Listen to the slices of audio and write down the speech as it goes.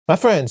My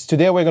friends,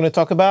 today we're going to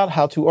talk about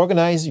how to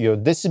organize your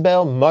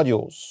Decibel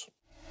modules.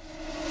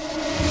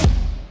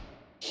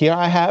 Here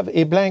I have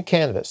a blank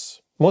canvas.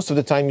 Most of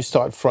the time you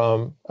start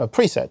from a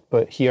preset,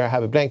 but here I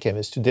have a blank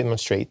canvas to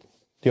demonstrate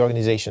the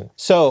organization.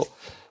 So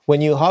when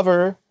you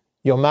hover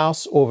your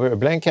mouse over a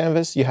blank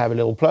canvas, you have a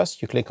little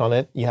plus, you click on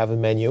it, you have a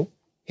menu,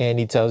 and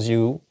it tells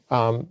you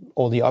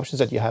all the options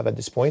that you have at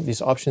this point.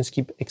 These options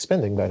keep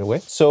expanding, by the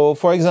way. So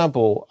for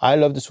example, I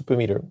love the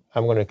supermeter.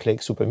 I'm going to click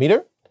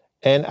supermeter,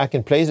 and I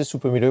can place the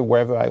supermeter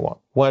wherever I want.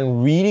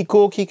 One really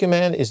cool key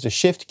command is the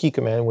shift key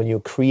command. When you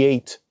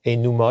create a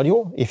new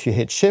module, if you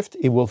hit shift,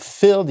 it will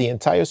fill the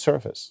entire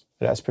surface.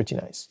 That's pretty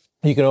nice.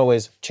 You can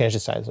always change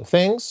the size of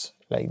things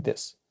like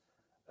this.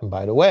 And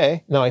by the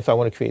way, now if I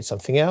want to create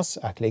something else,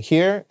 I click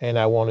here and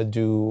I want to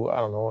do, I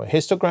don't know, a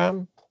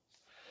histogram.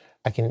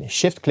 I can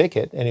shift click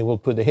it and it will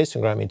put the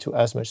histogram into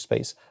as much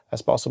space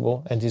as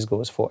possible. And this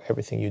goes for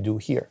everything you do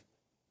here.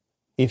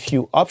 If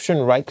you option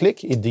right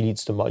click, it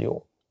deletes the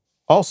module.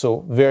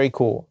 Also, very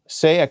cool.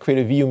 Say I create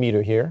a VU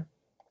meter here,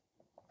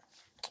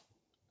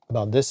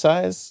 about this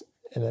size,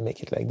 and I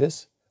make it like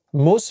this.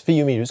 Most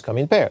VU meters come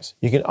in pairs.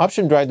 You can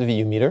option drag the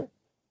VU meter,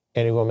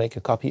 and it will make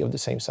a copy of the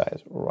same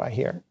size right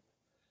here.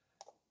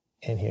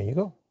 And here you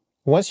go.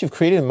 Once you've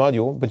created a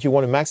module, but you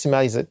want to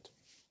maximize it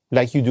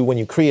like you do when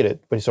you create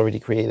it, but it's already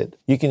created,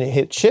 you can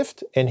hit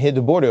shift and hit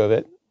the border of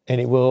it, and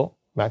it will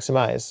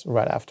maximize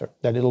right after.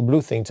 That little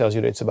blue thing tells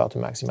you that it's about to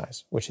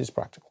maximize, which is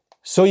practical.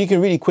 So you can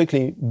really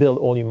quickly build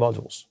all your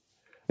modules.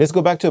 Let's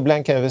go back to a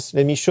blank canvas.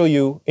 Let me show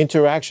you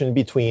interaction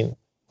between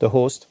the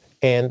host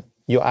and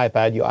your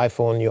iPad, your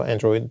iPhone, your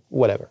Android,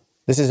 whatever.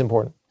 This is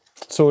important.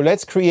 So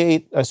let's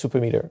create a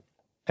supermeter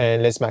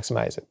and let's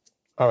maximize it.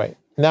 All right.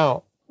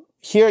 Now,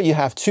 here you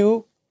have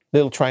two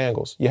little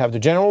triangles. You have the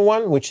general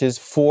one, which is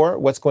for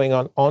what's going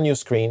on your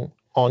screen,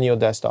 on your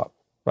desktop,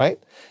 right?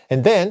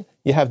 And then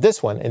you have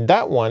this one, and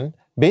that one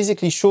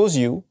basically shows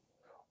you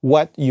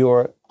what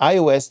your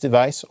iOS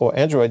device or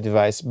Android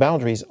device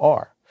boundaries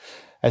are.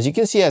 As you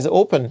can see, as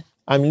open,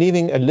 I'm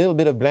leaving a little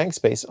bit of blank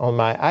space on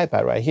my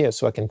iPad right here.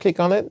 So I can click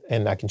on it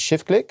and I can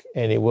shift click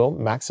and it will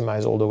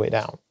maximize all the way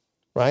down,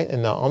 right?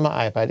 And now on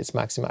my iPad, it's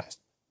maximized.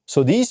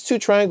 So these two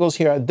triangles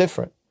here are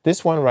different.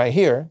 This one right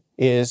here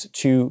is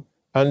to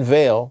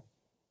unveil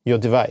your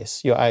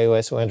device, your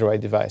iOS or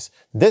Android device.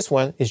 This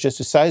one is just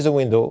to size the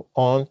window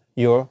on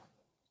your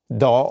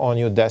DAW on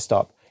your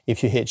desktop.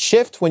 If you hit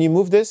shift when you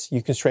move this,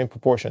 you constrain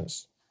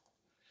proportions.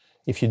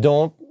 If you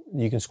don't,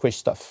 you can squish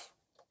stuff,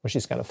 which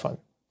is kind of fun.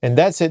 And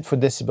that's it for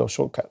Decibel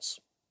Shortcuts.